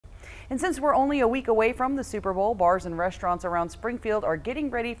And since we're only a week away from the Super Bowl, bars and restaurants around Springfield are getting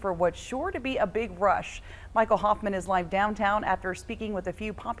ready for what's sure to be a big rush. Michael Hoffman is live downtown after speaking with a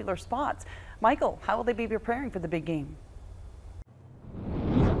few popular spots. Michael, how will they be preparing for the big game?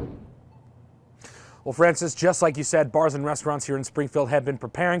 Well, Francis, just like you said, bars and restaurants here in Springfield have been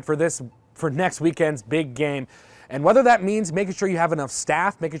preparing for next weekend's big game. And whether that means making sure you have enough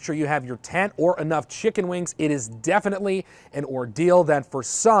staff, making sure you have your tent, or enough chicken wings, it is definitely an ordeal that for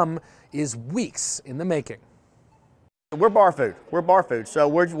some is weeks in the making. We're bar food. We're bar food. So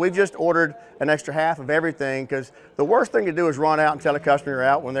we've just ordered an extra half of everything because the worst thing to do is run out and tell a customer you're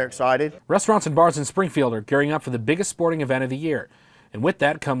out when they're excited. Restaurants and bars in Springfield are gearing up for the biggest sporting event of the year. And with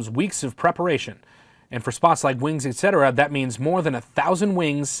that comes weeks of preparation. And for spots like wings, etc., that means more than 1,000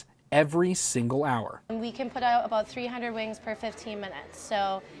 wings every single hour. We can put out about 300 wings per 15 minutes.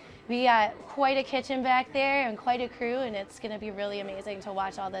 So we got quite a kitchen back there and quite a crew, and it's going to be really amazing to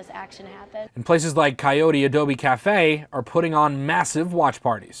watch all this action happen. And places like Coyote Adobe Cafe are putting on massive watch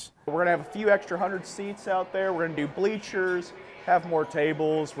parties. We're going to have a few extra 100 seats out there. We're going to do bleachers, have more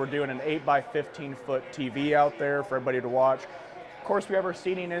tables. We're doing an 8 by 15 foot TV out there for everybody to watch. Of course, we have our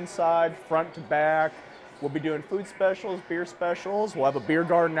seating inside, front to back. We'll be doing food specials, beer specials. We'll have a beer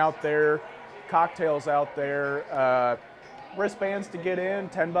garden out there, cocktails out there, wristbands to get in,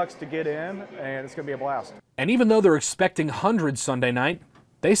 $10 to get in, and it's going to be a blast. And even though they're expecting hundreds Sunday night,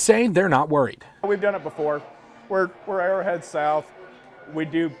 they say they're not worried. We've done it before. We're Arrowhead South. We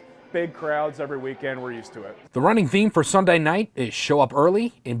do big crowds every weekend. We're used to it. The running theme for Sunday night is show up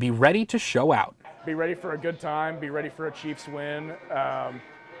early and be ready to show out. Be ready for a good time. Be ready for a Chiefs win.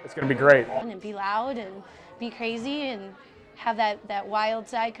 It's going to be great. And be loud and be crazy and have that wild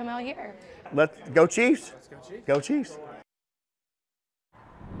side come out here. Let's go Chiefs. Let's go Chiefs. Go Chiefs.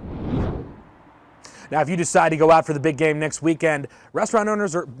 Now, if you decide to go out for the big game next weekend, restaurant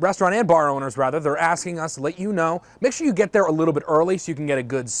and bar owners, they're asking us to let you know. Make sure you get there a little bit early so you can get a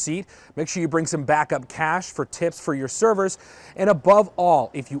good seat. Make sure you bring some backup cash for tips for your servers. And above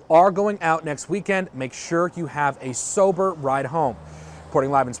all, if you are going out next weekend, make sure you have a sober ride home.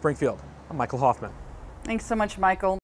 Reporting live in Springfield, I'm Michael Hoffman. Thanks so much, Michael.